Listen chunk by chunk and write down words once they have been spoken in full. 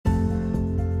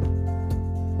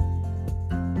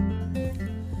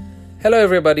Hello,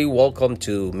 everybody. Welcome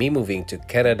to me moving to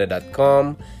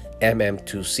Canada.com,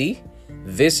 MM2C.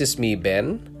 This is me,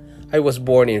 Ben. I was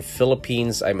born in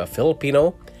Philippines. I'm a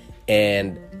Filipino,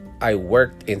 and I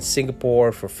worked in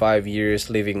Singapore for 5 years,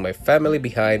 leaving my family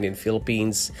behind in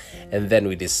Philippines, and then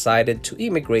we decided to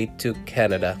immigrate to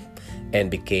Canada and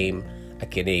became a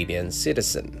Canadian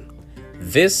citizen.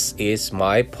 This is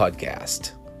my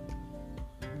podcast.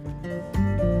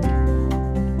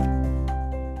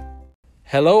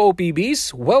 Hello,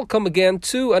 OPBs. Welcome again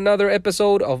to another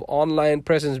episode of Online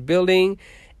Presence Building.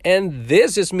 And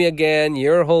this is me again,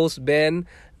 your host, Ben,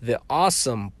 the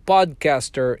awesome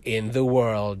podcaster in the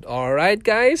world. All right,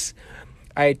 guys.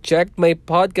 I checked my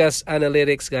podcast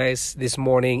analytics, guys, this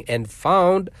morning and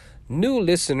found new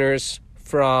listeners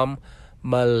from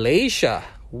Malaysia.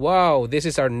 Wow, this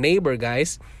is our neighbor,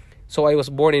 guys. So I was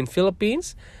born in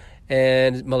Philippines,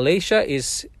 and Malaysia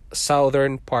is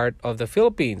southern part of the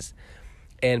Philippines.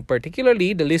 And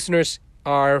particularly, the listeners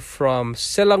are from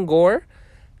Selangor,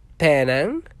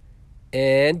 Penang,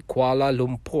 and Kuala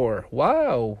Lumpur.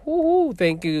 Wow! Woo-hoo.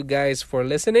 Thank you guys for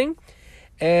listening.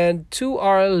 And to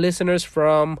our listeners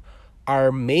from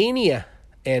Armenia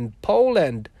and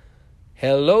Poland,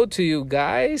 hello to you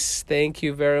guys. Thank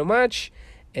you very much.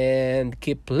 And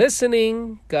keep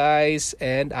listening, guys,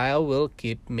 and I will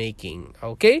keep making.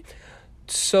 Okay?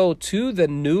 So, to the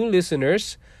new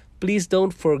listeners, please don't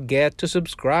forget to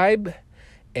subscribe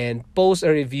and post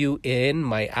a review in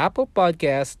my Apple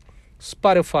Podcast,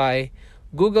 Spotify,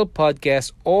 Google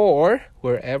Podcast, or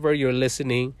wherever you're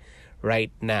listening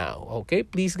right now. Okay,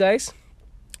 please, guys.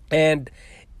 And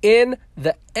in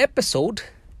the episode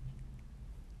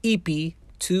EP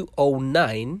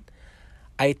 209,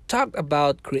 I talked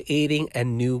about creating a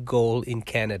new goal in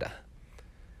Canada.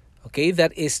 Okay,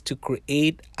 that is to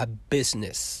create a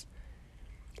business.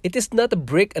 It is not a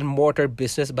brick and mortar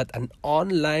business, but an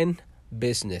online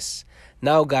business.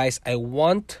 Now, guys, I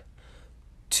want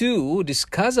to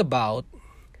discuss about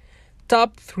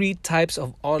top 3 types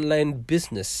of online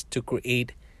business to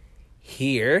create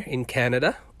here in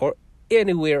Canada or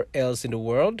anywhere else in the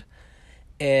world.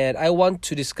 And I want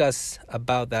to discuss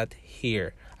about that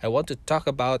here. I want to talk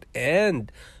about,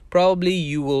 and probably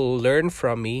you will learn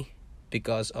from me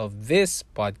because of this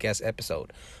podcast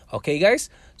episode. Okay, guys?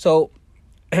 So,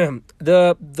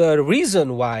 the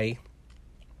reason why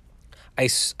I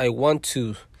want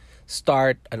to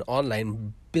start an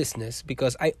online business,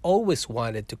 because I always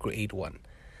wanted to create one.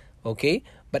 Okay?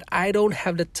 But I don't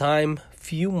have the time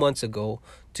few months ago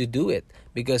to do it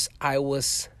because I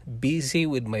was busy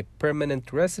with my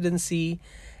permanent residency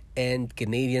and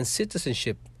Canadian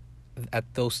citizenship at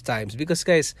those times. Because,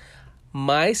 guys,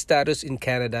 my status in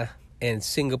Canada and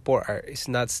Singapore is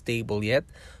not stable yet,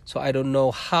 so I don't know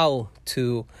how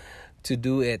to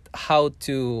do it, how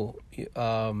to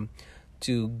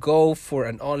go for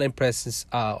an online presence,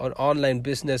 an online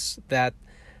business that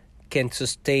can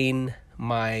sustain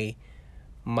my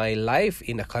life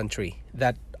in a country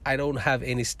that I don't have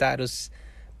any status,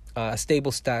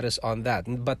 stable status on that.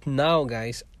 But now,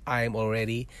 guys, I'm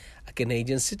already a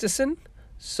Canadian citizen,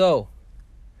 so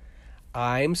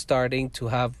I'm starting to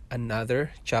have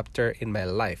another chapter in my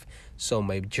life. So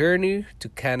my journey to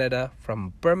Canada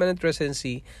from permanent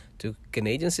residency to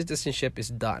Canadian citizenship is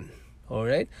done. All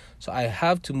right? So I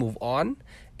have to move on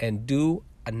and do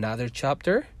another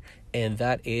chapter, and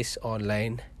that is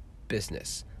online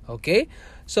business. Okay?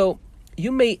 So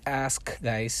you may ask,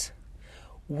 guys,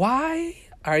 why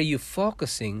are you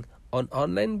focusing on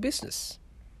online business?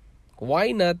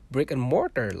 Why not brick and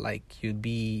mortar, like you'd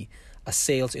be a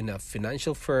sales in a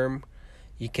financial firm?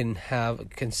 You can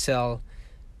sell,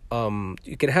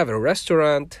 you can have a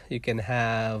restaurant, you can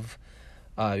have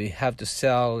you have to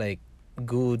sell like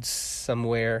goods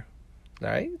somewhere,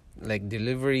 right? Like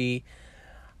delivery.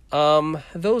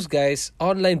 Those guys,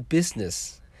 online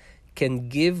business can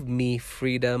give me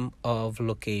freedom of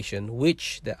location,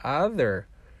 which the other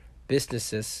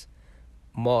businesses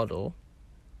model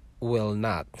will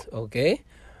not. Okay?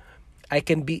 I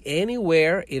can be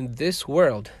anywhere in this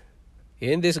world,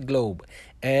 in this globe,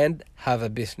 and have a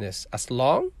business as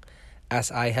long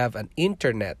as I have an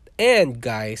internet. And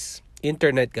guys,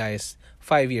 internet, guys,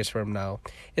 5 years from now,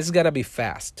 it's gonna be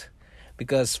fast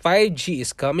because 5G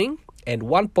is coming and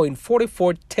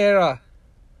 1.44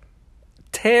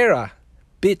 tera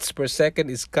bits per second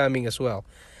is coming as well.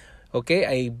 Okay,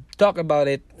 I talked about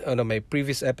it on my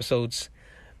previous episodes.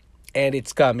 And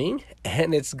it's coming,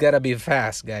 and it's gonna be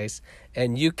fast, guys.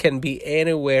 And you can be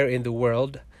anywhere in the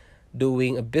world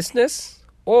doing a business,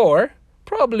 or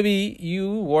probably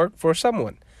you work for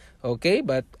someone. Okay,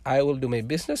 but I will do my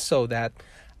business so that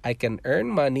I can earn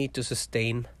money to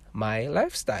sustain my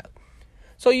lifestyle.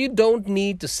 So you don't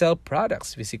need to sell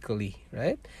products physically,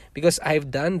 right? Because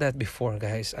I've done that before,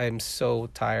 guys. I'm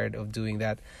so tired of doing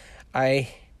that.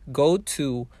 I go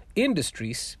to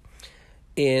industries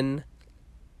in,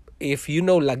 if you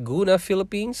know Laguna,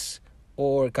 Philippines,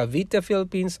 or Cavite,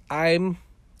 Philippines, I'm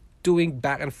doing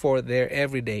back and forth there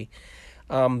every day,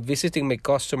 visiting my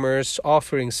customers,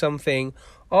 offering something,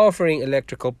 offering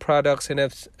electrical products and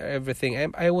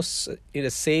everything. I was in the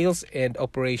sales and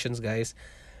operations, guys.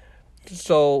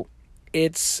 So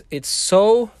it's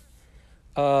so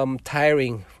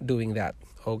tiring doing that.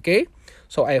 Okay,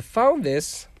 so I found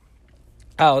this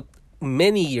out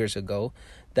many years ago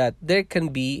that there can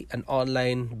be an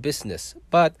online business,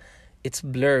 but it's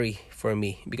blurry for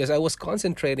me because I was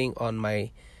concentrating on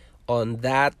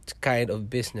that kind of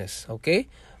business. Okay,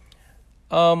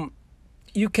 um,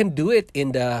 you can do it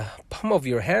in the palm of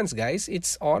your hands, guys.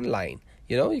 It's online.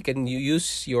 You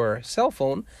use your cell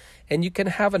phone, and you can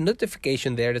have a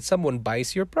notification there that someone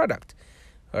buys your product.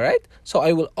 All right. So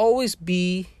I will always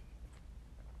be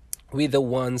with the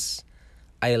ones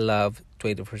I love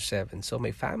 24/7. So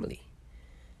my family.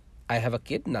 I have a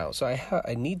kid now, so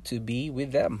I need to be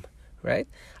with them, right?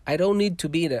 I don't need to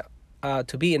be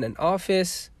in an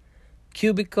office,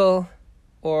 cubicle,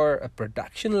 or a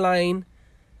production line,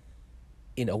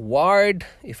 in a ward,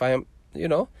 if I'm,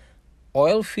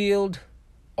 oil field,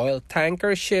 oil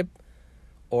tanker ship,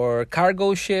 or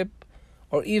cargo ship,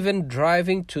 or even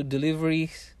driving to delivery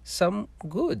some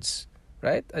goods,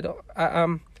 right? I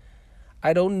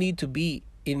don't need to be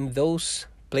in those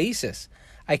places.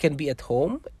 I can be at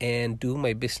home and do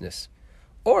my business,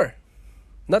 or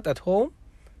not at home,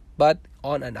 but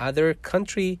on another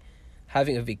country,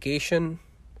 having a vacation,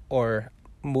 or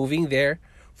moving there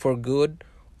for good,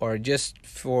 or just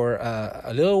for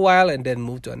a little while and then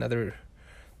move to another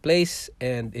place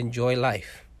and enjoy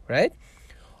life, right?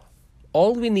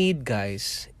 All we need,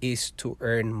 guys, is to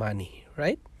earn money,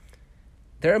 right?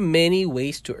 There are many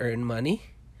ways to earn money,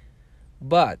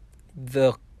 but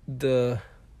the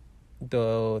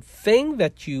the thing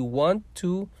that you want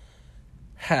to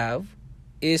have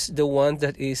is the one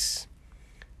that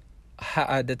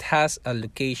that has a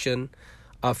location,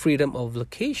 a freedom of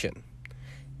location,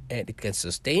 and it can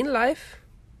sustain life.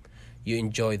 You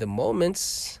enjoy the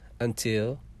moments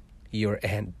until the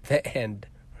end,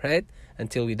 right?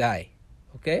 Until we die.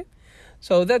 Okay?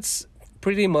 So that's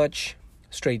pretty much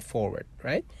straightforward,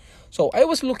 right? So I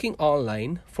was looking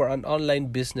online for an online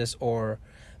business or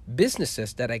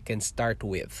businesses that I can start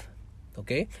with.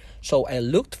 Okay? So I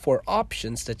looked for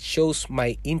options that shows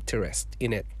my interest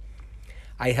in it.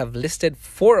 I have listed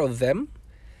 4 of them,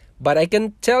 but I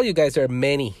can tell you guys there are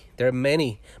many. There are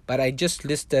many, but I just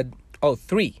listed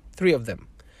three of them.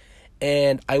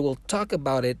 And I will talk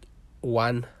about it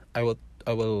one. I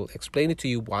will explain it to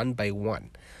you one by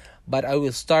one. But I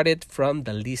will start it from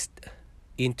the least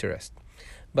interest.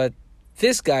 But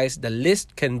this, guys, the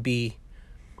list can be,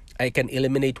 I can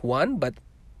eliminate one, but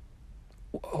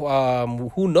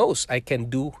who knows? I can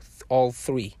do all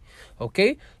 3.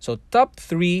 Okay? So top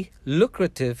 3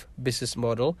 lucrative business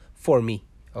model for me.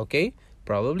 Okay?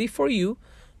 Probably for you.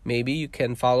 Maybe you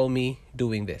can follow me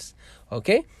doing this.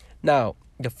 Okay? Now,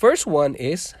 the first one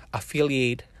is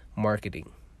affiliate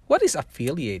marketing. What is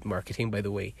affiliate marketing, by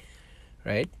the way?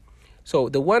 Right? So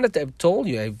the one that I've told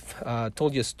you a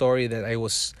story that I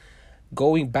was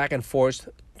going back and forth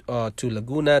to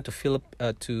Laguna, to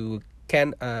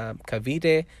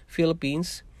Cavite,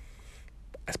 Philippines,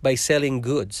 by selling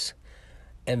goods.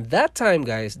 And that time,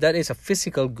 guys, that is a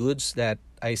physical goods that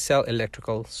I sell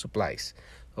electrical supplies.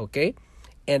 Okay?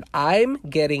 And I'm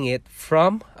getting it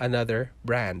from another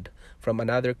brand, from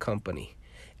another company.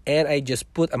 And I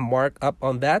just put a markup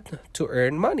on that to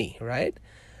earn money, right?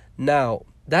 Now,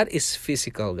 that is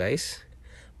physical, guys.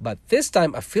 But this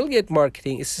time, affiliate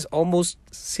marketing is almost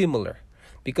similar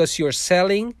because you're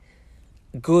selling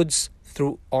goods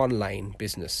through online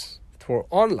business, through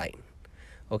online.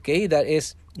 Okay, that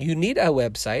is, you need a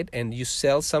website and you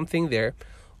sell something there,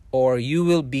 or you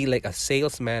will be like a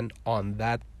salesman on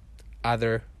that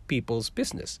other people's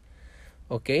business.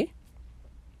 Okay?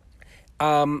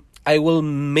 I will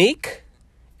make,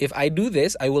 if I do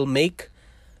this, I will market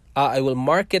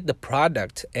the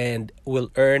product and will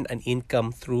earn an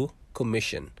income through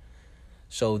commission.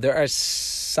 So there are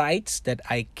sites that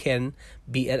I can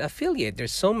be an affiliate.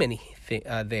 There's so many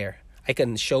there. I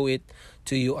can show it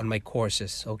to you on my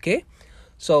courses. Okay,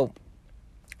 so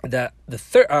the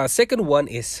second one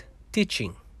is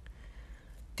teaching.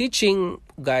 Teaching,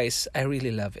 guys, I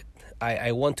really love it.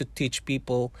 I want to teach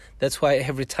people. That's why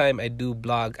every time I do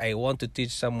blog, I want to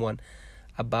teach someone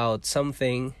about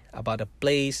something, about a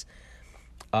place.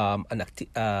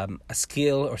 a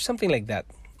skill or something like that.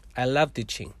 I love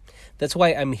teaching. That's why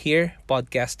I'm here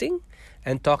podcasting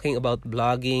and talking about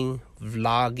blogging,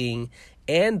 vlogging,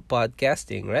 and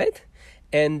podcasting, right?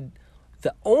 And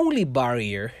the only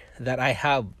barrier that I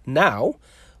have now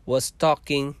was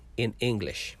talking in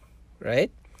English,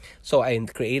 right? So I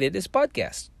created this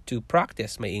podcast to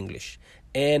practice my English.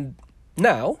 And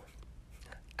now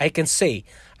I can say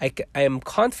I am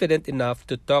confident enough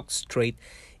to talk straight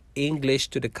English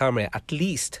to the camera, at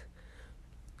least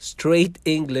straight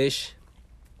English,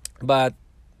 but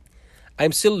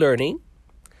I'm still learning.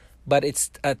 But it's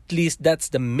at least that's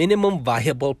the minimum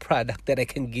viable product that I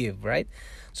can give, right?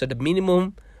 So the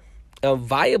minimum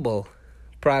viable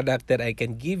product that I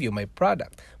can give you, my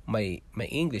product, my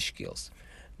English skills.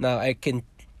 Now I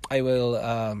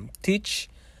will teach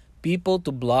people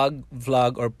to blog,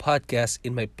 vlog, or podcast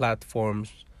in my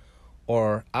platforms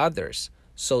or others.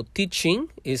 So teaching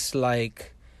is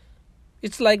like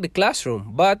it's like the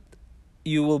classroom, but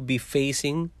you will be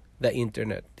facing the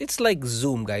internet. It's like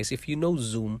Zoom, guys. If you know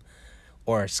Zoom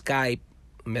or Skype,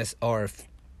 or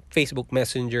Facebook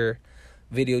Messenger,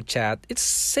 video chat, it's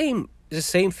the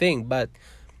same thing. But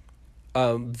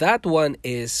that one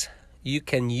is you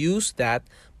can use that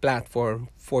platform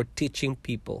for teaching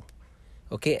people,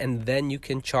 okay, and then you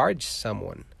can charge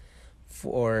someone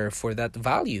for that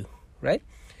value, right?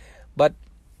 But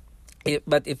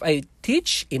if I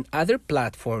teach in other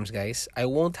platforms, guys, I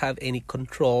won't have any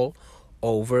control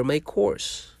over my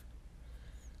course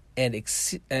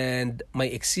and my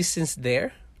existence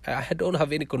there. I don't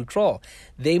have any control.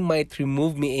 They might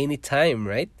remove me anytime,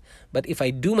 right? But if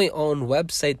I do my own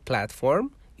website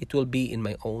platform, it will be in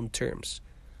my own terms,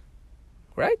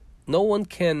 right? No one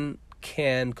can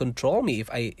control me if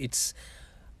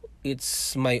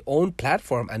it's my own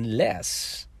platform,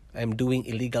 unless I'm doing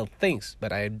illegal things,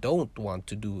 but I don't want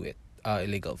to do it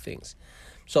illegal things.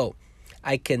 So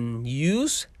I can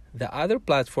use the other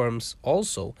platforms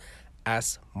also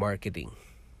as marketing.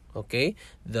 Okay,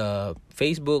 the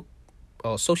Facebook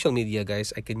or social media,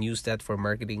 guys, I can use that for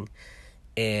marketing,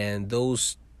 and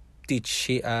those teach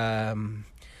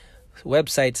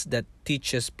websites that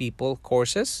teaches people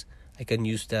courses, I can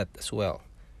use that as well.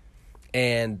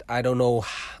 And I don't know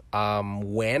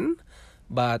when,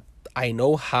 but I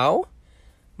know how.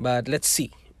 But let's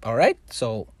see. All right.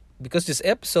 So because this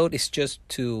episode is just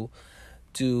to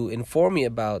inform you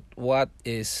about what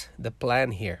is the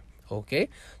plan here. Okay.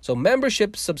 So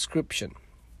membership subscription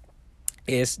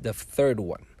is the third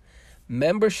one.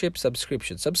 Membership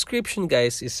subscription. Subscription,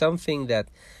 guys, is something that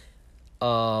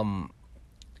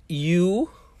you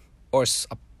or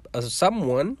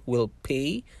someone will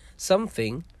pay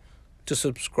something to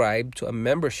subscribe to a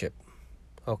membership.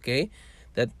 Okay,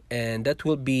 that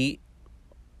will be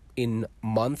in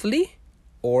monthly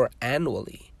or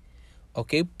annually.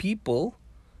 Okay, people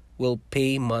will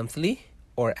pay monthly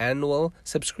or annual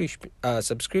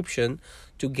subscription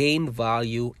to gain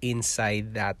value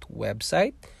inside that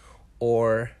website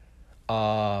or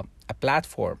a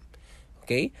platform.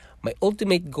 Okay, my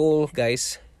ultimate goal,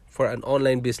 guys, for an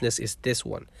online business is this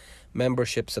one: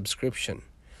 membership subscription.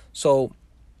 So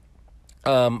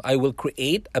I will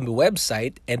create a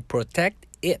website and protect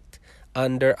it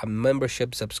under a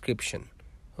membership subscription.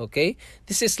 Okay,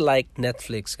 this is like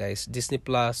Netflix, guys, Disney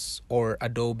Plus, or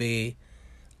Adobe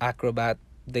Acrobat.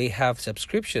 They have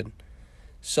subscription,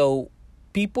 so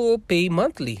people pay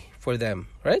monthly for them,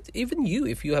 right? Even you,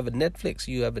 if you have a Netflix,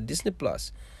 you have a Disney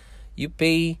Plus, you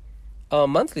pay a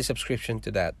monthly subscription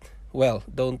to that. Well,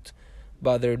 don't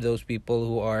bother those people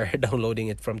who are downloading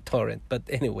it from torrent. But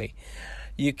anyway,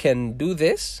 you can do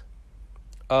this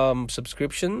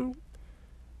subscription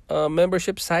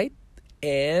membership site,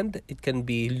 and it can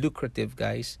be lucrative,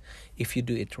 guys, if you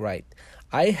do it right.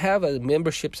 I have a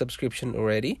membership subscription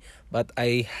already, but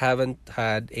I haven't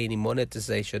had any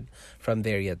monetization from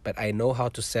there yet. But I know how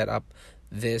to set up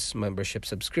this membership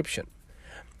subscription.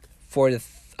 For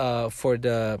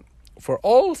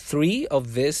all three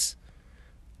of these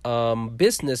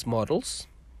business models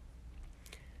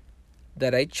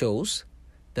that I chose,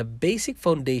 the basic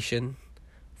foundation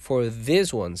for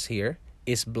these ones here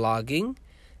is blogging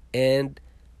and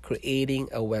creating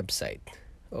a website.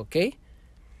 Okay?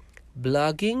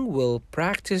 Blogging will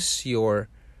practice your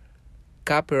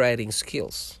copywriting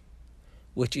skills,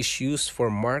 which is used for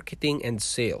marketing and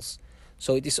sales.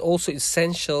 So it is also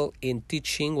essential in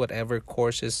teaching whatever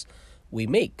courses we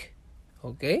make.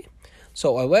 Okay?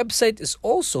 So a website is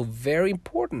also very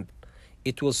important.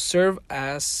 It will serve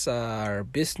as our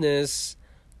business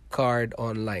card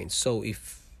online. So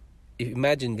if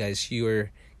imagine, guys,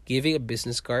 you're giving a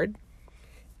business card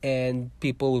and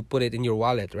people will put it in your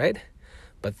wallet, right?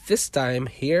 But this time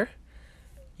here,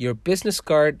 your business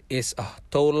card is a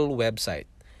total website.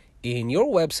 In your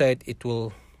website, it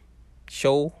will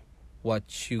show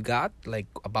what you got, like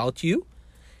about you.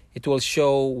 It will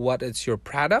show what is your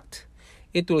product.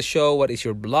 It will show what is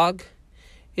your blog.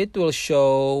 It will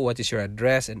show what is your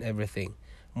address and everything.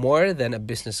 More than a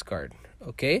business card.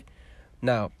 Okay?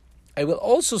 Now, I will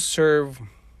also serve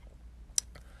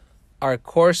our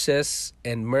courses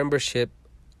and membership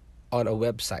on a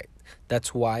website.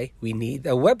 That's why we need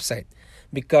a website.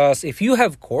 Because if you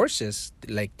have courses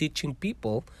like teaching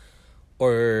people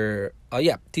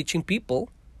teaching people,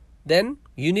 then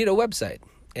you need a website.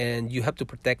 And you have to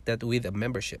protect that with a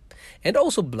membership. And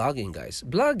also blogging, guys.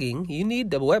 Blogging, you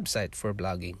need a website for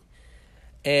blogging.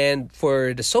 And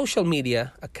for the social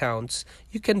media accounts,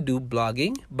 you can do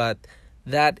blogging, but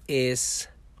that is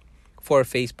for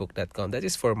Facebook.com. That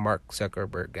is for Mark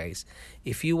Zuckerberg, guys.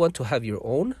 If you want to have your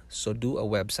own, so do a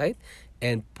website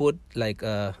and put like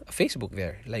a Facebook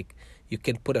there. Like you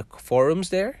can put a forums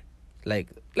there, like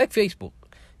Facebook.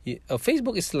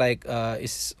 Facebook is like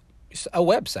is a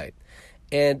website,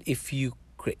 and if you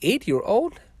create your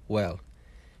own, well,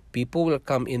 people will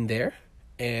come in there,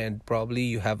 and probably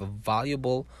you have a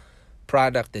valuable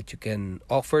product that you can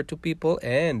offer to people,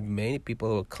 and many people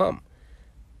will come,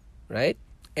 right?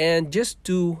 And just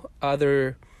do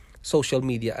other social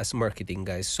media as marketing,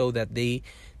 guys, so that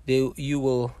you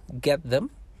will get them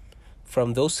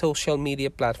from those social media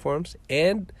platforms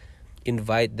and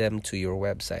invite them to your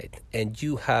website, and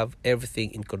you have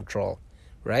everything in control,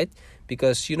 right?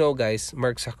 Because guys,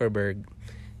 Mark Zuckerberg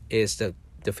is the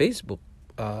Facebook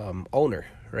owner,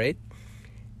 right?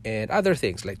 And other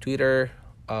things like Twitter,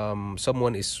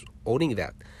 someone is owning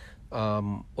that.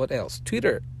 What else?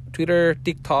 Twitter,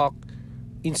 TikTok,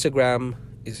 Instagram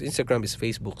is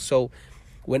Facebook. So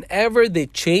whenever they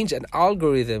change an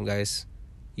algorithm, guys,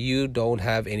 you don't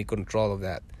have any control of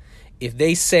that. If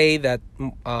they say that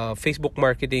Facebook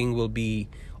marketing will be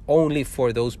only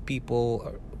for those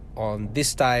people on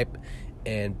this type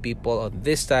and people on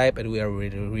this type, and we are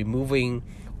removing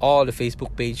all the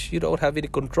Facebook page, you don't have any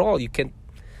control. You can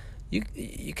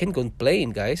complain,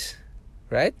 guys,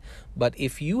 right? But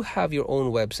if you have your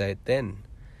own website, then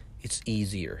it's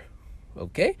easier.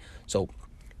 Okay? So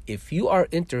if you are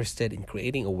interested in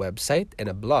creating a website and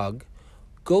a blog,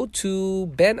 go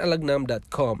to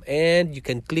benalagnam.com and you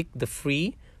can click the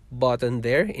free button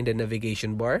there in the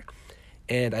navigation bar,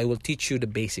 and I will teach you the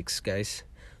basics, guys.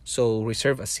 So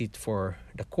reserve a seat for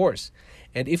the course.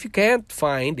 And if you can't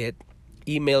find it,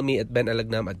 email me at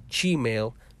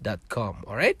benalagnam@gmail.com.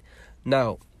 All right?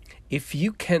 Now, if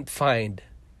you can't find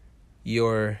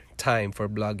your time for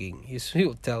blogging,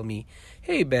 you'll tell me,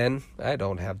 hey Ben, I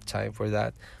don't have time for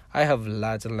that. I have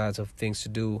lots and lots of things to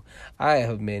do. I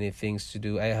have many things to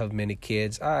do. I have many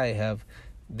kids. I have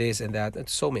this and that, and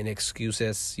so many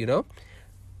excuses,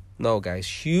 No,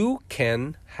 guys, you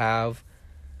can have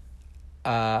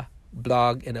a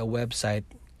blog and a website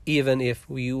even if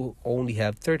you only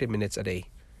have 30 minutes a day.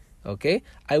 Okay?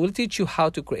 I will teach you how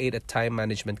to create a time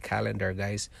management calendar,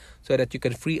 guys, so that you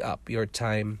can free up your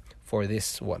time for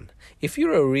this one. If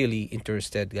you're really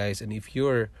interested, guys, and if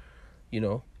you're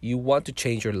you want to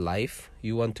change your life,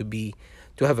 you want to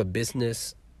have a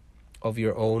business of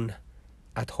your own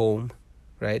at home,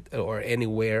 right? Or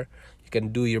anywhere. You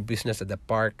can do your business at the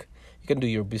park. You can do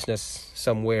your business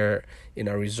somewhere in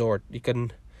a resort. You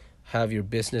can have your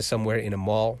business somewhere in a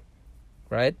mall,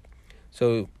 right?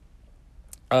 So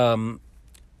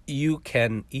you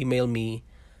can email me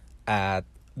at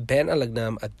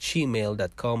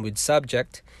benalagnam@gmail.com with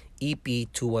subject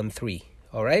EP213.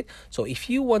 All right? So if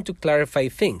you want to clarify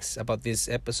things about this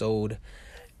episode,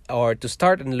 or to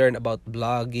start and learn about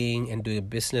blogging and doing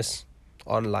business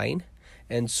online,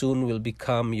 and soon will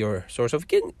become your source of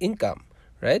income,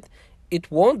 right? It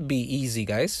won't be easy,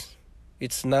 guys.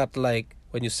 It's not like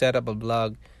when you set up a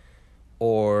blog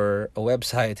or a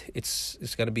website, it's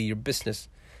going to be your business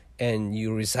and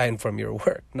you resign from your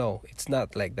work. No, it's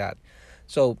not like that.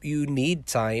 So you need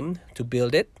time to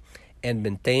build it and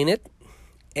maintain it,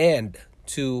 and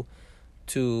to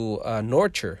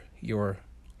nurture your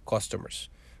customers.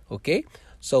 Okay?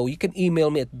 So you can email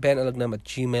me at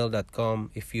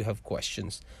benalagnam@gmail.com if you have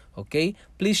questions. Okay?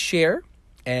 Please share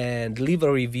and leave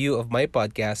a review of my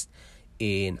podcast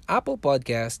in Apple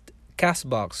Podcast,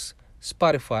 Castbox,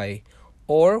 Spotify,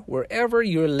 or wherever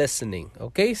you're listening.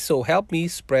 Okay? So help me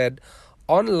spread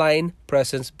online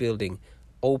presence building,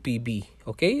 OPB.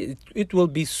 Okay, it will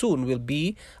be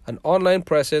an online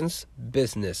presence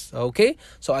business. Okay,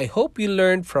 so I hope you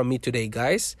learned from me today,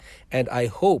 guys, and I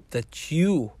hope that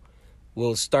you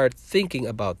will start thinking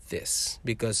about this,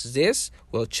 because this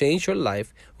will change your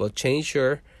life, will change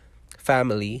your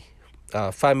family's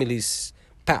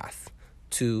path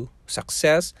to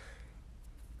success.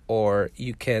 Or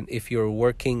you can, if you're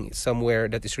working somewhere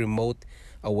that is remote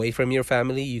away from your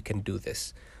family, you can do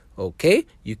this. Okay,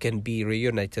 you can be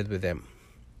reunited with them.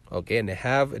 Okay, and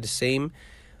have the same,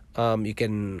 you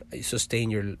can sustain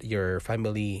your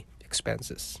family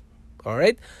expenses. All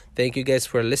right, thank you guys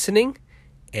for listening,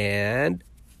 and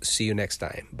see you next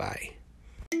time. Bye.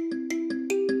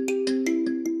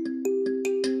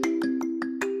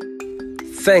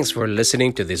 Thanks for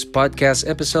listening to this podcast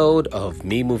episode of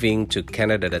Me Moving to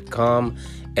Canada.com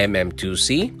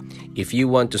MM2C. If you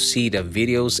want to see the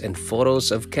videos and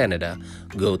photos of Canada,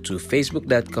 go to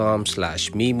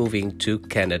facebook.com/Me Moving to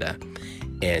Canada.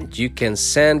 And you can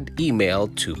send email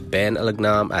to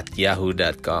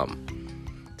benalagnam@yahoo.com.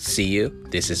 See you.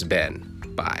 This is Ben.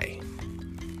 Bye.